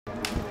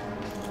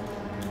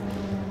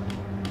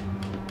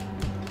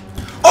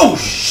Oh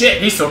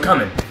shit, he's still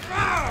coming.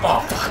 Oh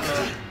fuck.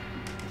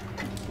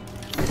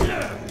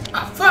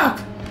 Oh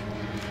fuck.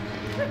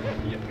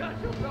 You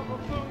got yourself a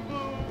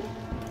boo-boo.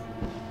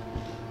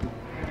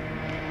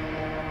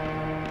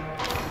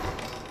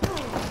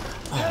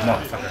 Oh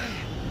motherfucker.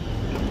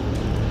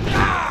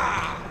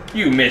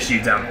 You miss,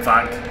 you dumb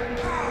fuck.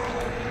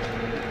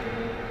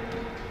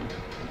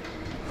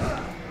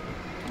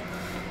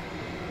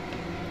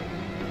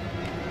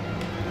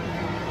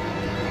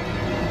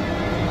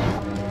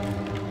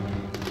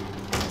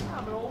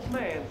 I'm an old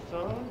man,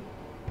 son.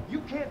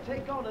 You can't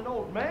take on an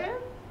old man?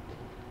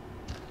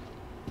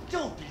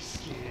 Don't be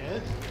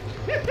scared.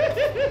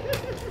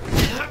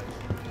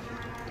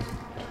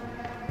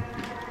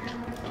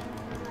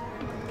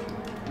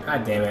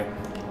 God damn it.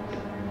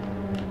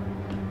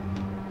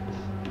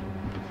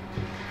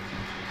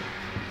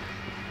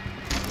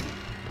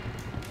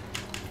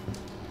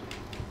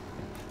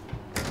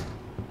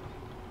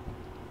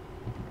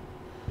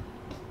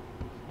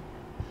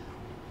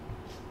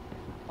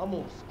 I'm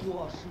gonna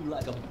squash you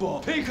like a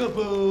ball.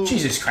 Peekaboo!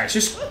 Jesus Christ,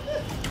 just...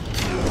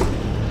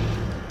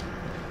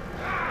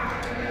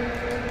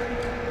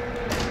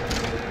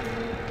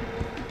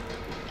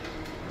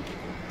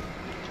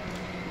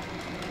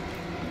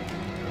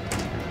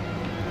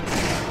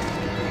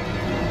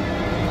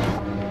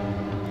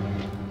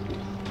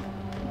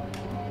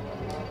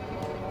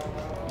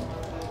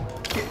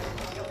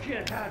 You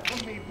can't hide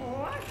from me,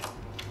 boy.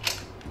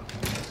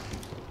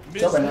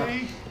 It's open now.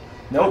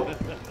 Nope.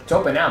 It's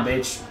open now,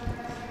 bitch.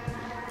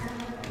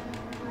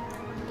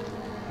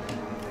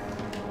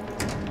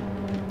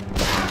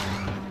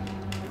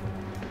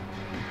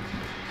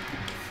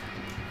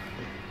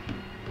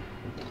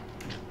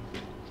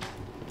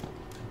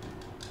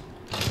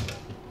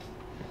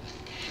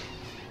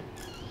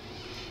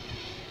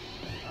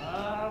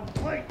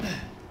 Wait.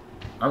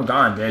 I'm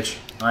gone, bitch.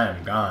 I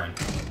am gone.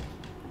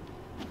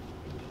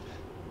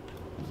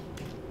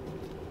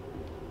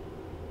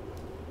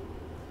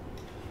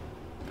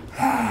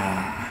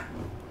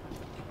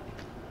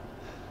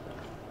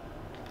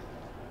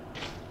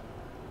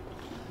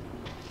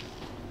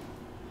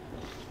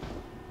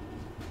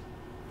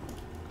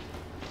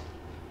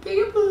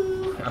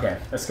 Okay,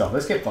 let's go.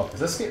 Let's get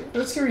focused. Let's get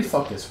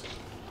refocused.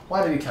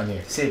 Why did we come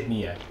here? Save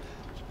Mia.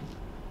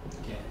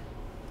 Okay.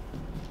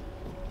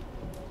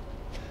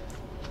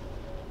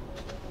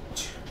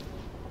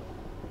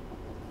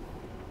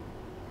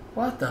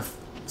 What the f—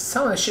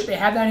 some of the shit they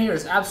have down here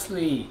is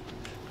absolutely...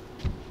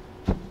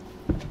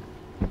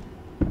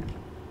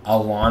 A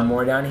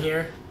lawnmower down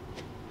here?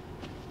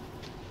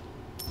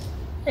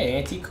 Hey,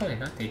 antique coin.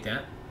 I'll take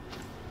that.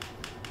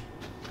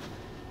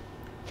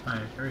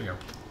 Alright, here we go.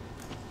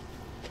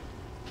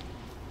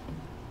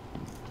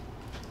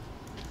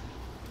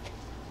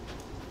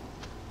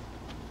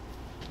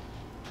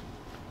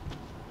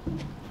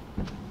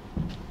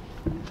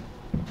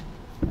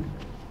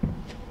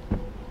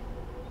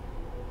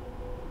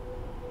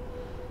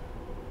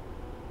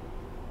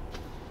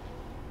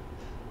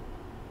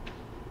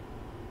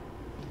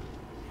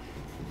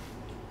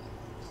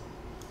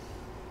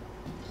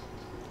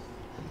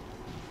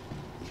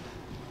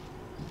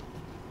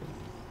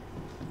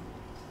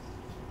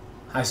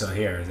 I still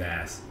hear his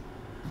ass.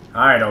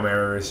 Alright, old man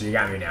Rivers, you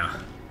got me now.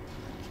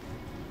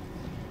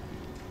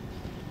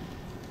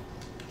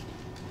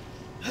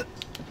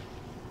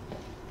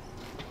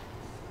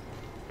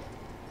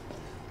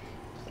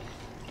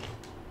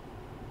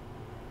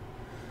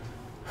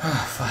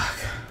 Oh, fuck.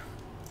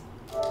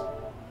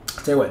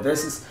 I'll tell you what,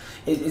 this is...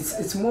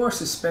 It's more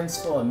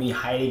suspenseful of me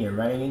hiding and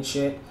running and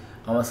shit.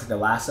 Almost like The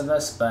Last of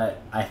Us,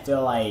 but I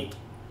feel like...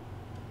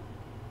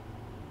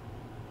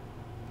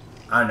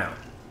 I don't know.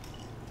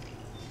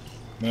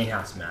 Main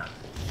house map.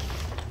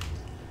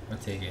 I'll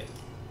take it.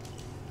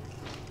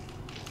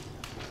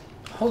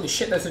 Holy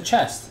shit, there's a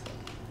chest.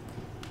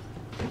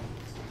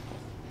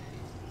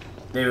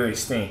 They really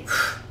stink.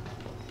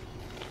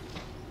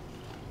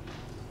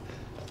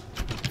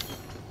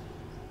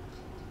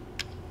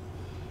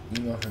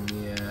 Email from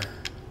the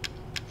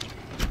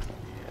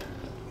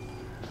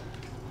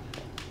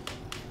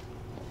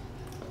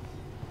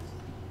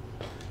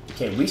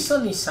Okay, we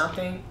still need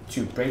something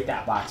to break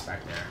that box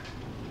back there.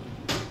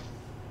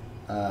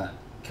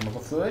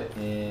 Chemical fluid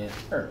and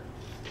herb.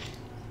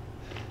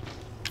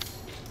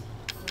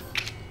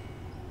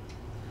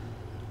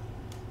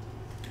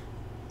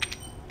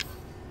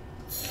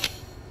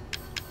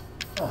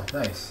 Oh,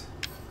 nice.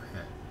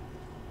 Okay.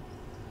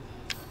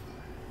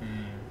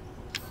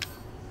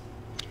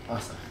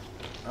 Awesome.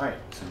 Alright,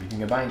 so we can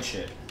combine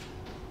shit.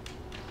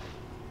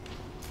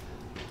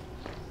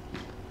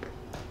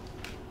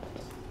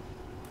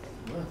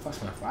 Where the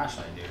fuck's my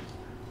flashlight, dude?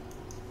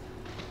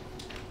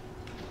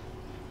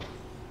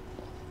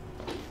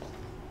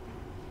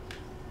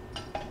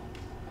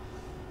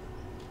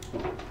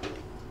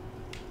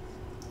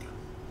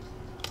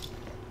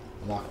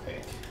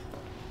 Lockpick.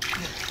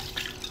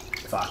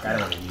 Fuck, I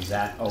don't want to use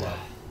that. Oh well.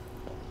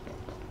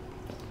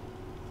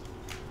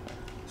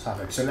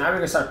 So now we're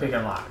gonna start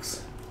picking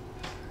locks.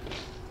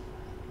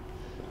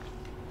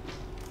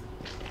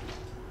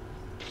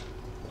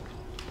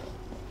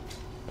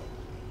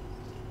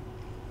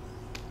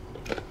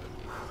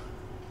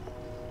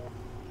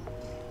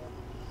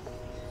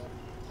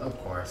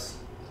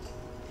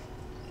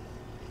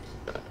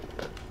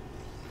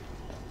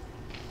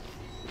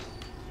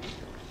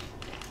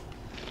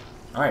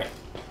 Alright.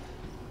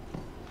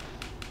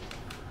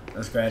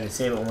 Let's go ahead and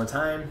save it one more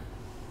time.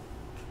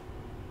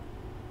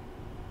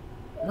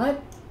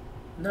 What?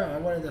 No, I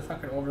wanted to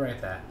fucking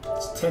overwrite that.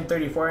 It's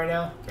 10:34 right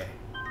now? Okay.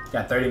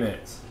 Got 30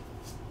 minutes.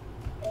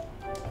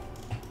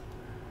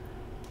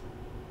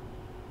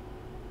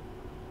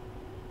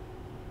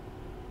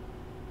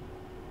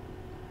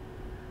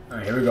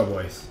 Alright, here we go,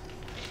 boys.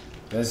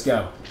 Let's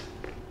go.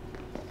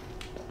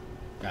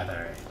 Got that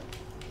right.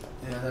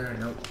 Yeah, that right.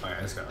 Nope.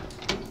 Alright, let's go.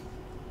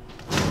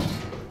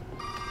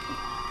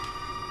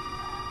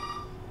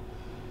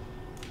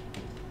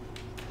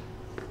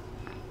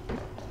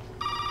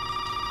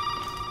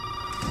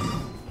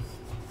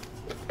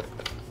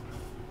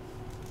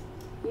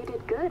 You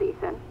did good,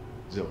 Ethan.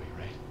 Zoe,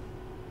 right?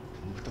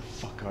 What the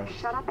fuck are you?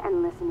 Shut up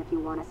and listen if you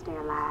want to stay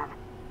alive.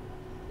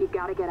 You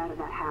gotta get out of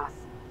that house.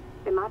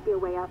 There might be a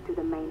way out through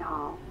the main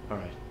hall. All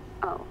right.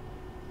 Oh,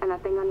 and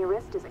that thing on your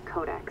wrist is a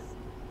codex.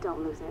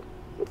 Don't lose it.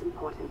 It's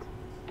important.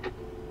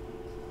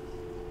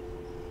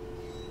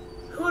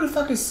 Who the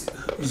fuck is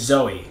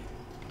Zoe?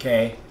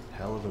 Okay.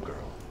 Hell of a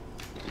girl.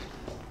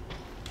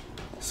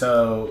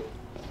 So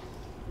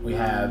we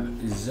have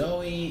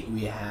Zoe,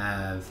 we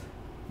have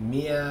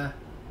Mia,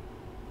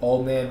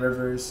 Old Man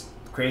Rivers,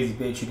 crazy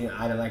bitch who didn't,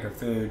 I didn't like her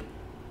food,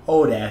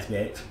 old ass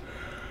bitch,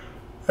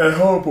 and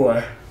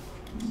homeboy.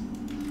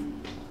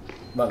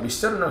 But we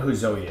still don't know who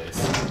Zoe is.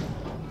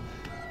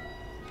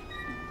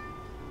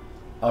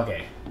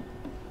 Okay.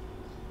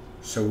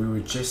 So we were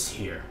just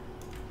here.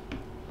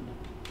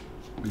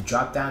 We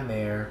dropped down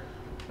there,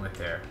 went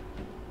there.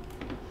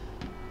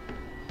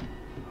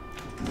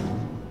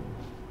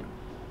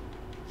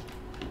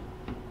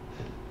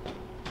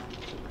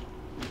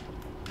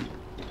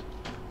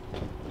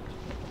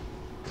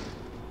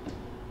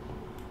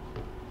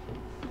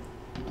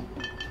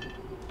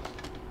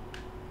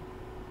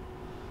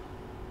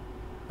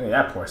 Look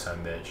at that poor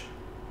son bitch.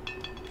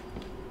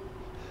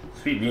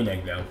 Sweet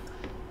V-neck though.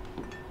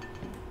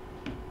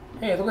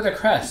 Hey, look at the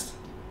crest.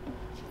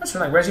 That's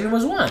from like Resident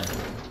Evil 1.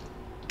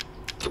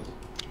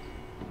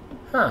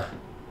 Huh.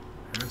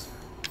 Let's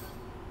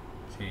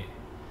see.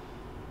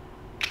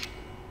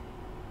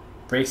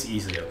 Breaks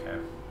easily, okay.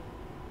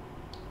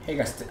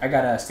 Hey, I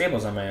got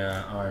stables on my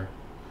arm.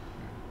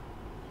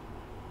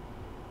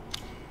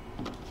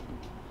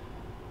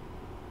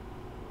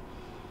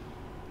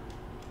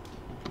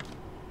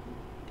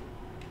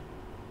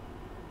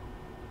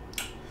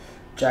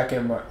 Jack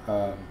and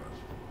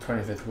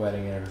 25th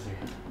wedding anniversary.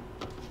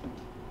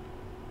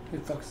 Who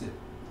the fuck is it?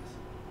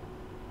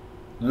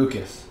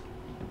 Lucas.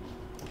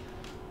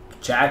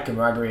 Jack and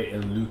Margaret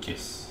and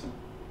Lucas.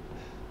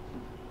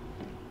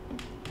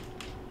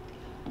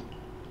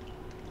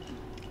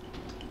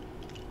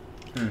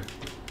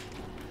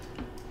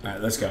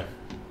 Alright, let's go.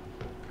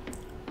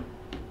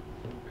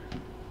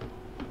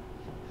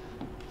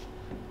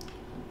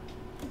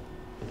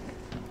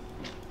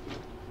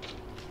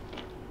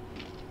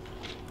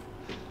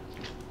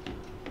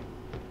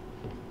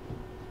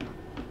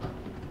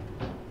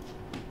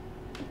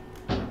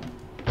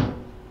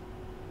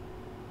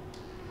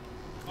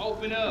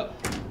 Open up.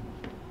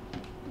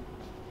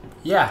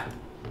 Yeah.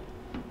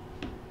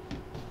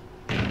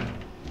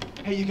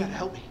 Hey, you gotta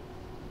help me.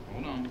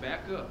 Hold on,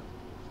 back up.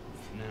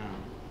 Now,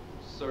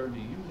 sir, do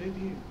you live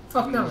here?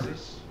 Fuck no. Is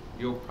this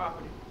your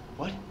property?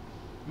 What?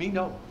 Me?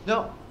 No.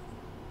 No.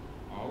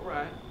 All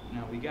right.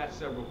 Now, we got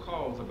several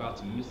calls about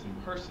some missing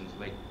persons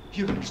lately.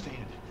 You don't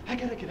understand. I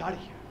gotta get out of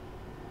here.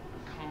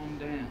 Calm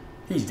down.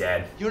 He's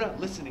dead. You're not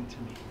listening to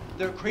me.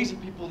 There are crazy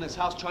people in this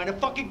house trying to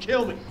fucking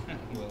kill me.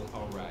 Well,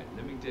 all right.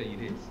 Let me tell you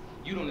this.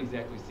 You don't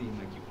exactly seem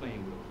like you're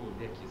playing with a full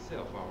deck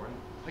yourself, all right?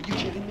 Are you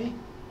kidding me?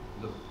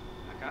 Look,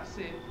 like I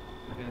said,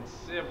 we've had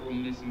several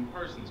missing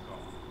persons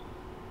calls.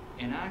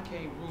 And I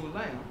can't rule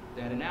out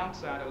that an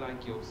outsider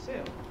like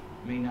yourself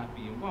may not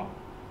be involved.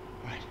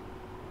 All right.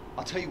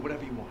 I'll tell you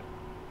whatever you want.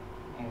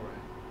 All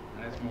right.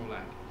 Now, that's more like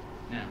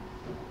it. Now,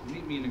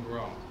 meet me in the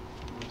garage.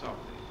 We'll talk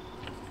later.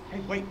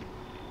 Hey, wait.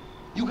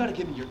 You gotta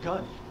give me your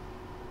gun.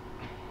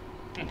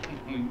 You must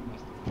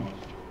have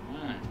lost your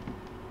mind.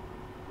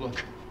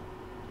 Look,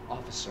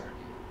 officer.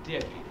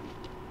 Deputy.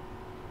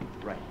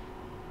 Right.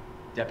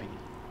 Deputy.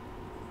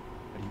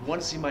 Now, do you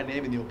want to see my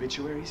name in the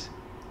obituaries?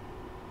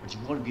 Or do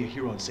you want to be a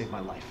hero and save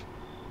my life?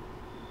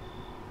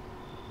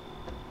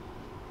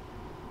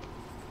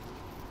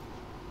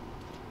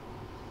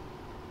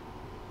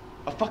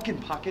 A fucking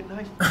pocket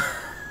knife? That's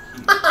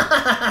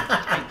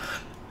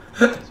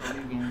all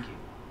you're gonna get.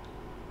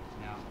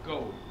 Now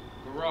go.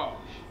 Garage.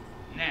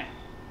 Now.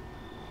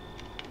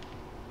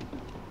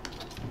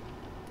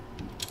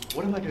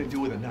 What am I gonna do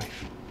with a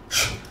knife?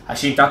 I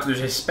seen Dr.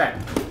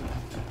 Respect.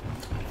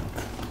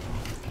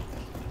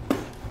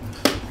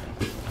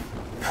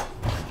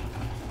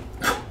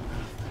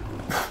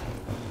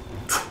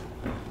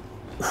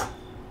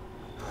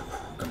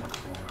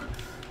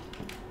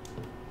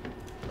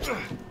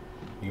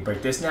 You can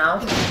break this now.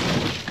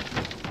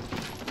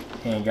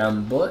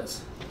 Handgun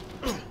bullets.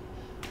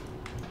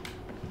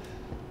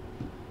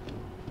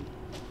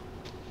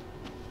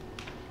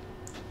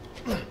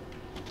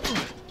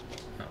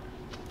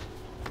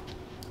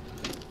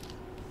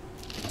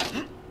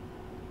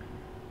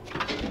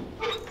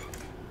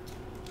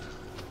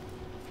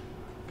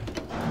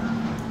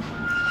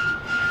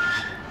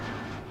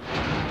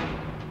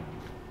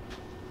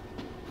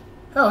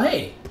 Oh,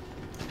 hey.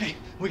 Hey,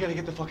 we gotta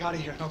get the fuck out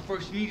of here. Now,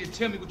 first, you need to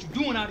tell me what you're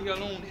doing out here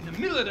alone in the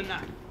middle of the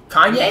night.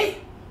 Kanye?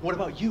 What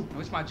about you? No,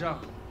 it's my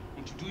job.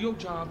 Won't you do your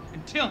job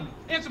and tell me?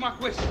 Answer my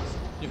questions.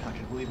 You're not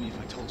gonna believe me if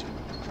I told you.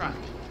 Try me.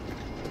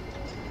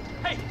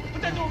 Hey,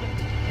 put that door back.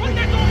 Put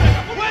that door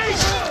back. Wait!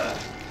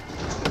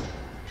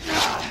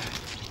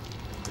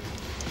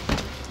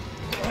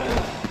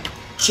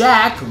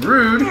 Jack,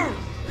 rude.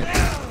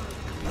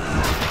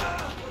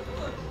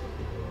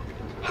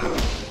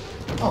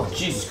 Oh,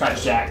 Jesus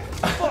Christ, Jack.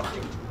 Fuck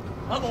you.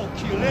 I'm gonna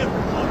kill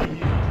every one of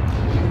you.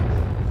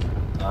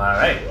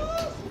 Alright.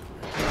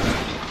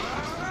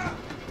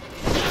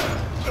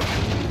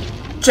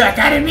 Jack,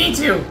 I didn't mean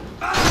to.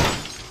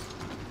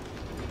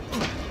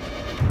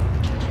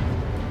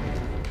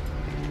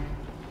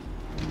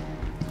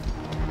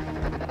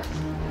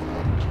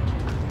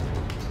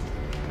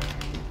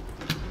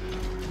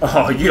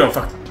 Oh, you don't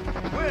fuck.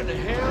 Where the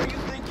hell you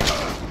think you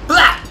are?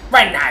 Blah!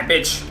 Right in the eye,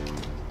 bitch.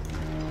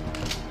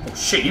 Oh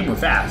shit, you move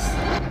fast.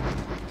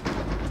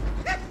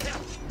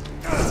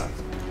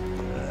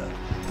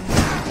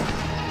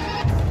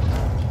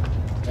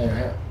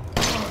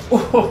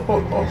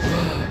 Oh,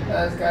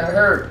 that's gotta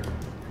hurt.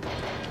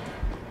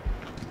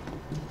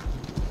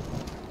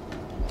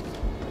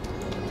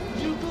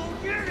 You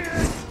gonna get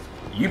it?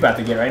 You about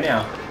to get it right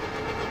now.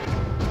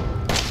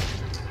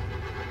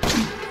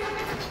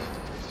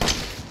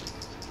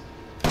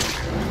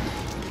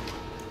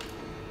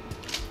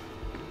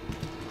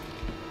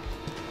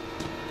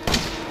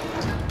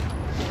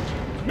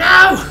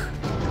 No!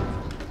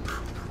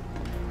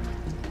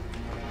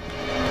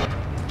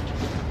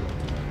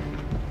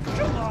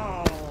 Come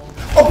on.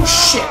 Oh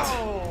shit!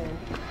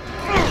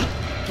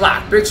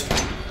 Black bitch.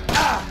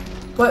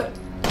 What?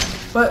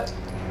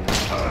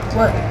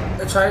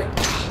 That's right.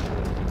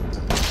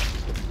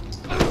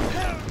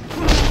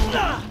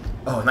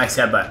 Oh, nice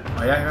headbutt.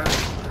 Oh yeah.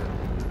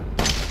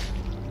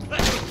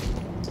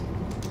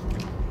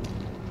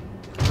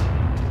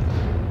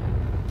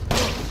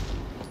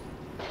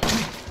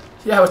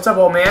 Yeah, what's up,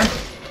 old man?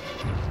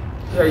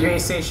 Yeah, you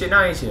ain't saying shit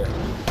now, ain't you?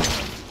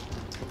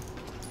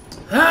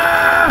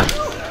 Ah!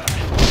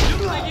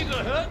 You think you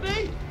gonna hurt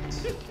me?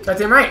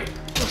 Goddamn right.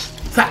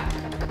 Ha!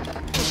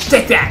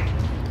 Take that!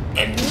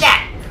 And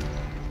that!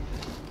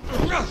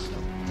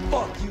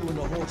 Fuck you in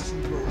the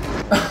horseshoe road.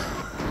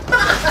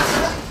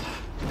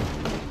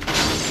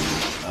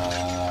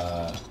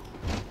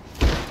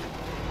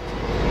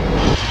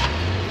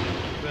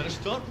 Better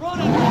start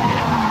running.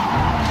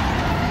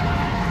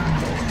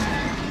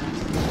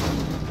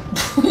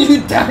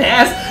 You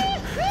dumbass!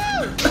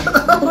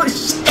 Oh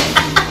shit!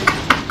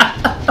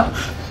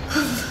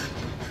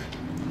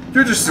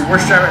 You're just the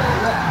worst driver.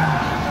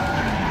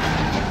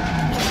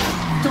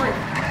 Do it.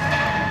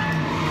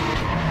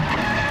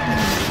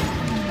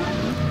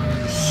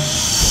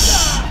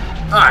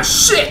 Ah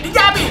shit! You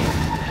got me!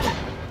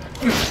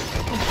 You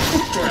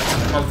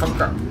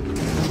motherfucker.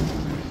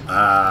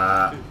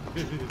 I'm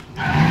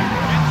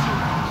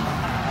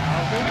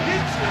gonna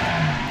get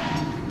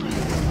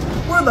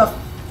Where the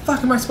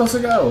fuck am I supposed to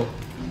go?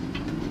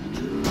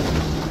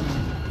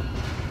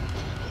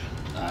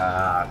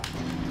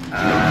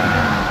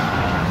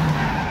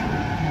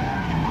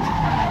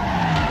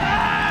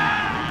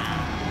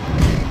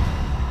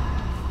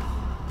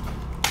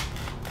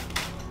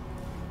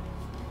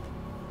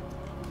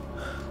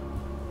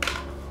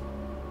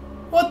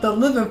 What the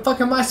living fuck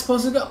am I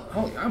supposed to go?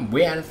 Oh, I'm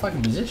way out of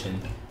fucking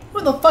position.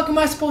 Where the fuck am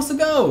I supposed to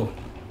go?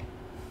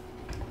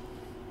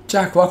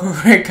 Jack, walk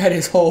over and cut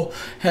his whole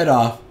head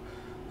off.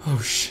 Oh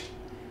shit.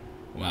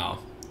 Wow.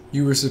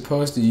 You were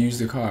supposed to use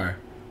the car.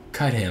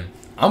 Cut him.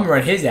 I'm gonna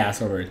run his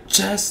ass over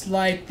just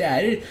like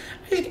that.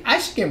 I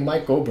should get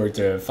Mike Goldberg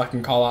to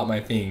fucking call out my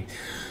thing.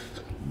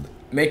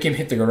 Make him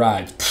hit the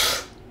garage.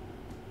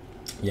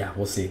 Yeah,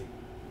 we'll see.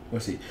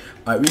 We'll see.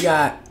 Alright, we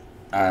got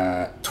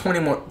 20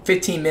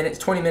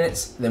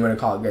 minutes, then we're gonna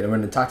call it good. I'm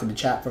gonna talk to the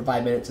chat for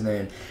 5 minutes and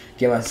then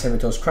get my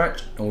Cinnamon Toast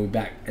Crunch and we'll be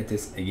back at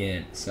this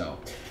again. So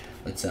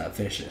let's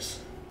finish this.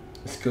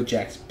 Let's kill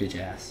Jack's bitch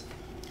ass.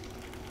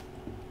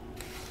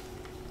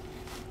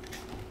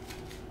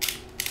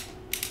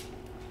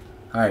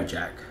 Alright,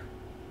 Jack.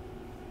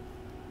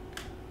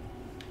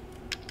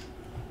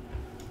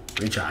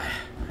 Retry.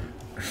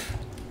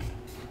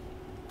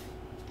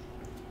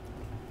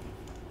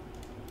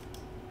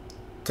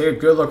 Take a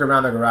good look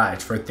around the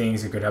garage for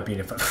things that could help you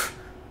in the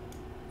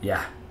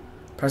yeah.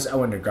 Press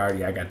L1 to guard.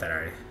 Yeah, I got that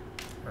already.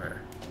 Alright.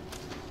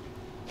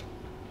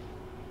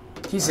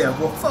 He said,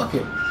 well, fuck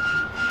it.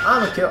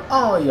 I'm gonna kill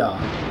all of y'all.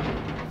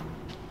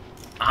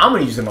 I'm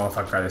gonna use the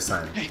motherfucker car this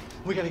time. Hey,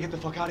 we gotta get the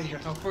fuck out of here.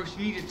 Now, first,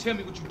 you need to tell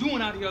me what you're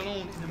doing out here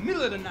alone in the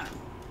middle of the night.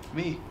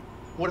 Me?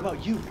 What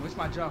about you? No, it's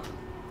my job.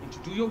 Won't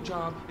you do your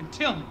job and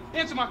tell me?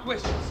 Answer my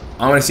questions.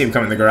 I wanna see him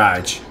come in the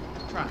garage.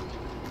 Try me.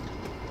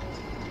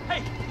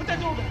 Hey, put that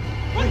door back.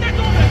 Put that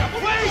door back.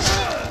 Wait!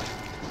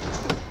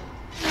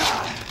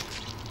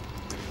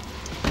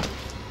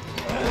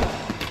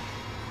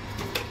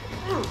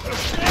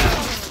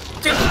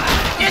 Dude,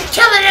 you're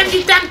killing him,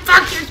 you dumb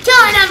fuck! You're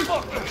killing him!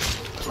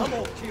 I'm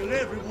gonna kill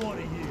every one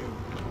of you.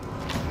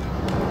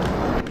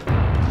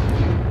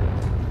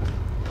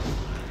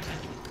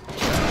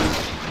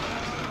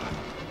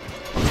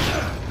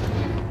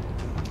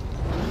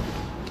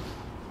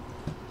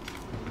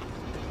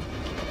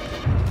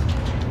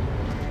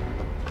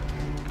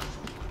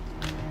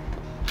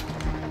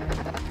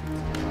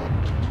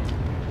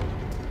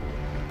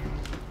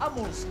 I'm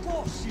gonna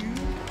squash you.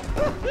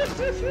 I'm gonna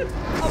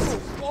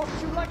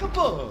squash you like a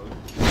bug.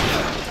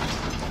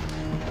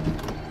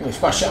 You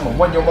squash shit, I'm gonna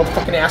run your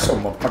motherfucking asshole,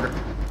 motherfucker.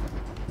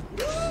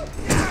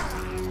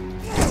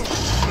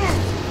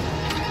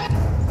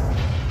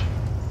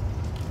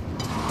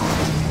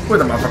 Where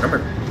the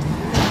motherfucker?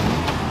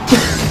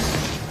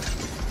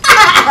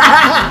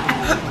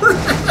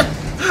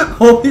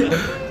 Oh yeah.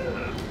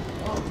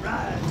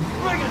 Alright,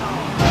 bring it on.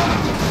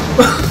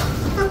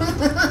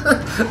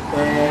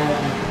 And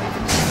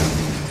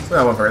where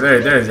that motherfucker?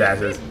 There's his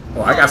asses.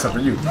 Oh, I got something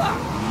for you.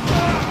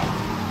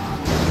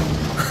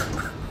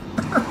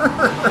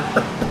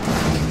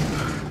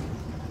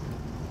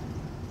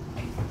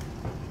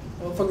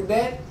 Motherfucker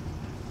dead?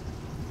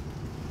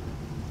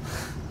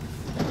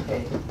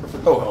 Hey.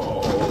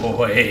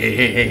 Oh,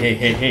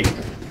 hey.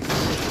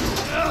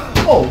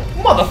 Oh,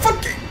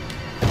 motherfucker!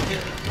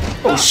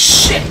 Oh,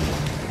 shit!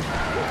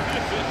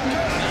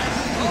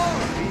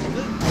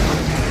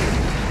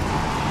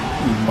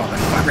 You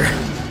motherfucker.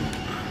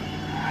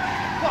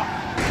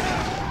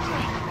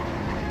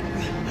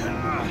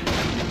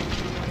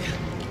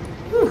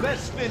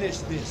 Let's finish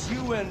this,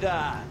 you and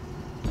I.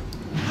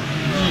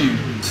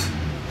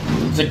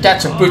 You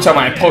got your boots on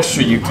my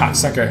upholstery, you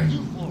cocksucker.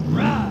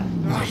 Alright.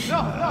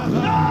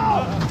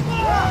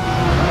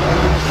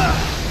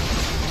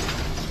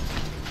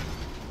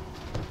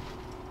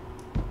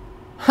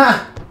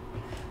 Ha!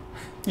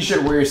 You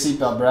should wear your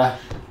seatbelt, bruh.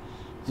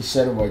 You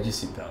should have worn your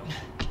seatbelt.